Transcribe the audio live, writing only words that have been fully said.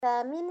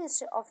The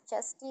Ministry of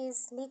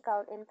Justice,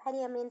 Legal and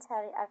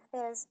Parliamentary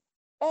Affairs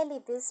early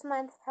this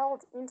month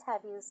held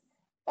interviews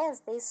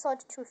as they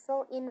sought to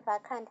fill in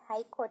vacant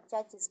High Court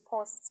judges'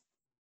 posts.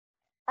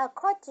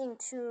 According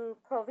to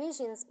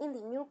provisions in the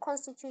new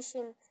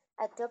constitution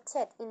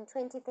adopted in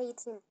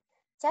 2013,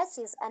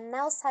 judges are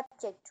now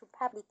subject to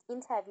public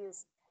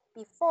interviews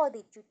before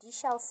the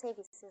Judicial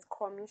Services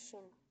Commission,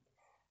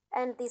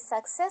 and the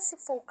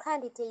successful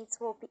candidates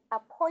will be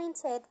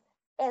appointed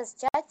as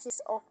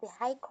judges of the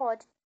High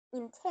Court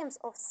in terms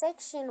of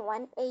Section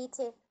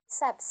 180,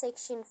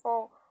 subsection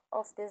 4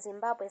 of the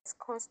Zimbabwe's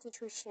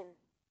constitution.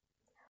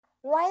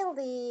 While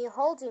the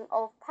holding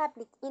of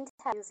public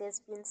interviews has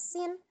been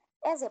seen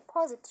as a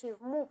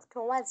positive move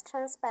towards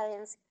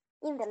transparency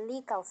in the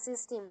legal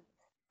system,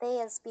 there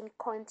has been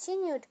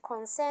continued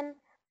concern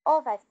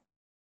over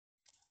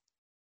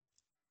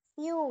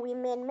few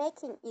women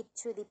making it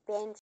to the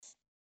bench.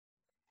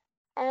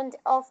 And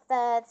of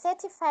the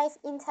 35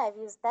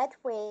 interviews that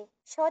were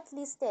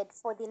shortlisted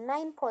for the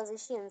 9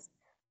 positions,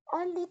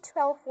 only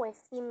 12 were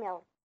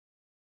female.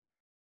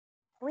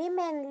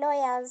 Women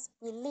lawyers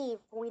believe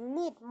we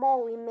need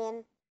more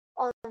women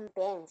on the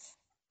bench.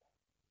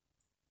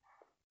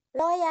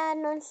 Lawyer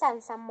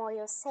Nonhlanhla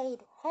Moyo said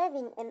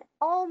having an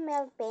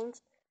all-male bench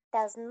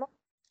does not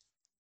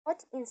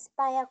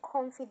inspire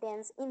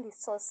confidence in the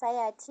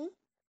society,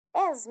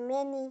 as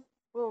many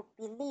will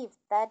believe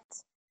that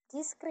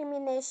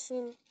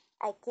discrimination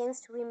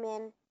against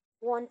women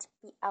won't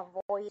be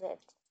avoided.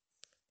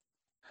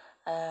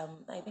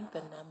 I think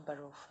the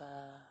number of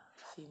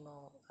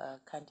female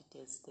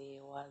candidates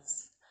there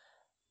was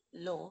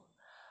low.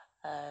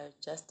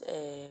 Just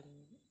a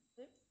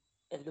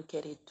look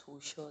at it to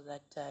show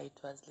that it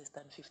was less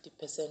than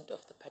 50%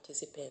 of the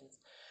participants,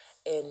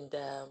 and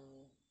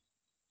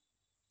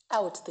I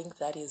would think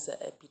that is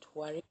a bit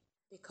worrying,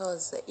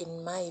 because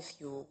in my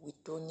view we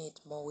do need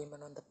more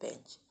women on the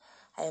bench.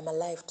 I am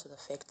alive to the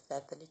fact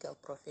that the legal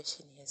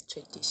profession has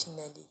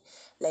traditionally,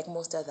 like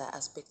most other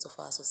aspects of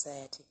our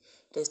society,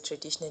 it has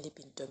traditionally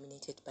been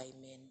dominated by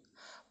men.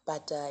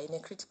 But in a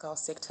critical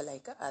sector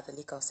like the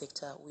legal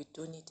sector, we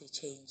do need a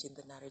change in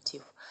the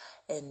narrative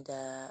and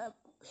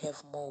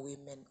have more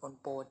women on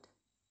board.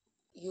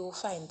 You'll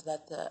find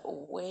that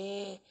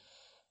where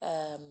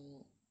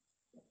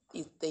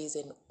if there is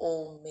an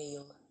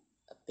all-male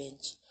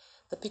bench,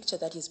 the picture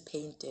that is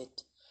painted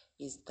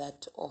is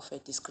that of a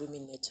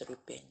discriminatory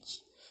bench.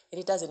 And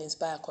it doesn't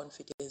inspire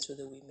confidence to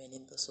the women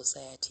in the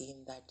society,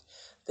 in that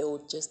they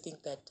would just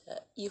think that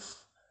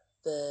if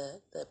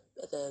the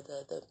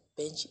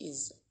bench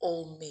is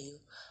all male,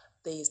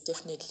 there is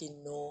definitely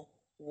no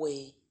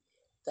way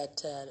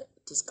that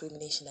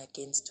discrimination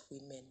against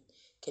women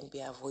can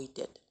be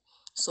avoided.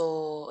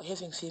 So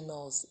having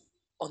females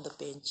on the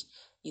bench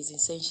is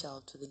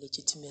essential to the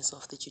legitimacy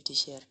of the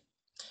judiciary,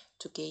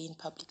 to gain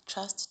public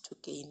trust, to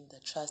gain the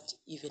trust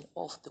even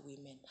of the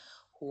women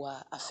who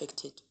are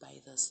affected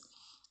by this.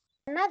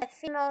 Another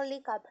female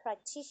legal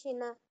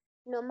practitioner,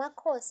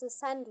 Nomakhosi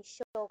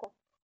Sandishogo,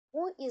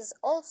 who is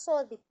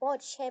also the board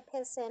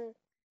chairperson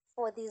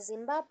for the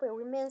Zimbabwe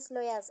Women's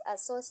Lawyers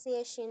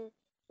Association,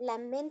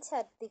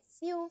 lamented the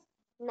few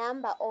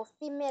number of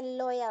female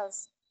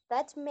lawyers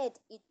that made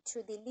it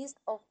to the list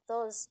of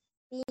those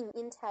being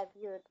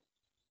interviewed.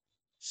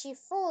 She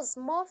feels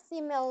more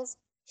females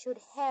should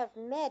have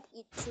made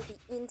it to the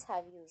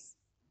interviews.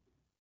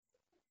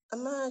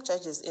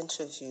 Judges'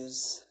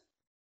 interviews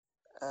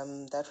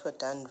that were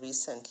done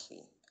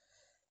recently,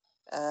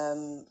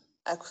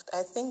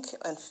 I think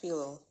and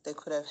feel they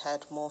could have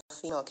had more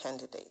female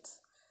candidates.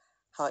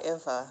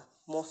 However,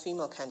 more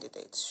female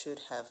candidates should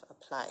have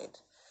applied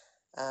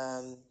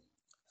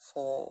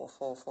for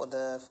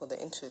the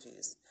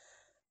interviews.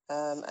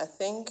 I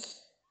think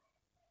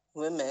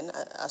women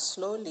are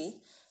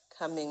slowly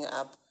coming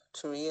up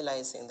to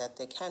realizing that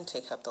they can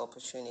take up the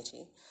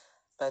opportunity,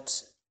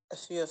 but a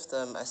few of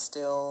them are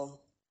still,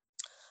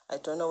 I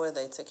don't know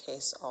whether it's a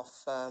case of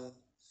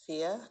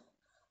fear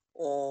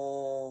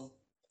or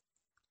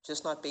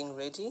just not being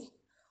ready,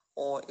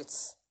 or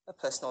it's a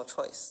personal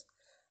choice.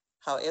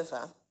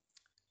 However,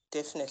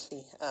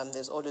 definitely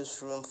there's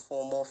always room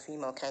for more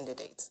female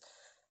candidates.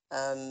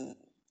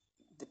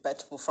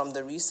 But from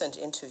the recent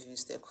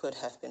interviews, there could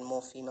have been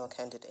more female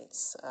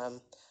candidates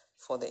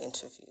for the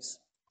interviews.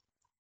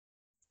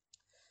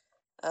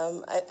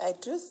 I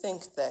do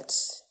think that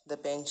the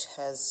bench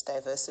has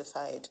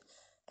diversified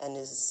and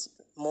is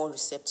more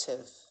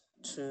receptive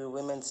to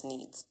women's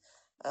needs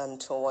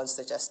towards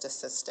the justice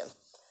system.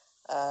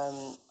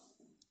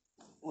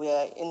 We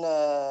are in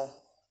an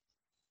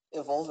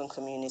evolving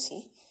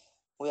community.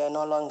 We are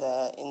no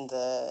longer in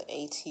the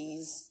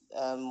 80s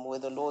where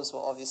the laws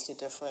were obviously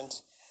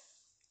different.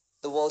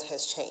 The world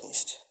has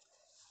changed.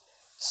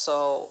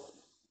 So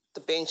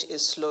the bench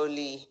is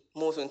slowly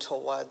moving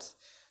towards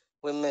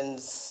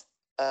women's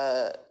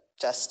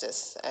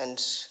justice and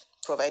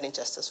providing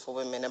justice for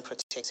women and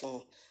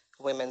protecting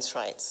women's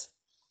rights.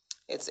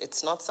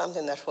 It's not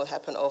something that will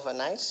happen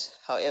overnight.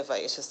 However,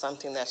 it is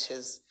something that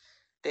is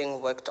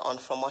being worked on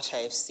from what I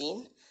have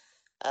seen.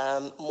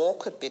 More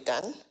could be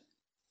done,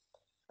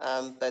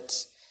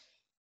 but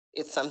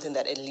it's something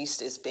that at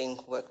least is being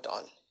worked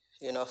on.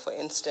 For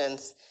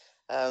instance,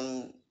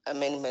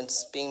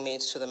 amendments being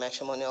made to the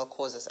Matrimonial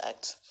Causes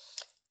Act.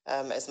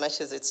 As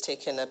much as it's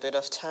taken a bit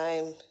of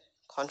time,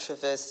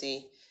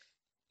 controversy,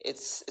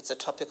 it's a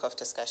topic of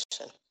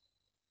discussion.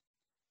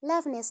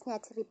 Loveness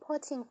Nyathi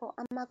reporting for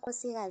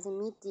Amakosikazi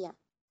Media.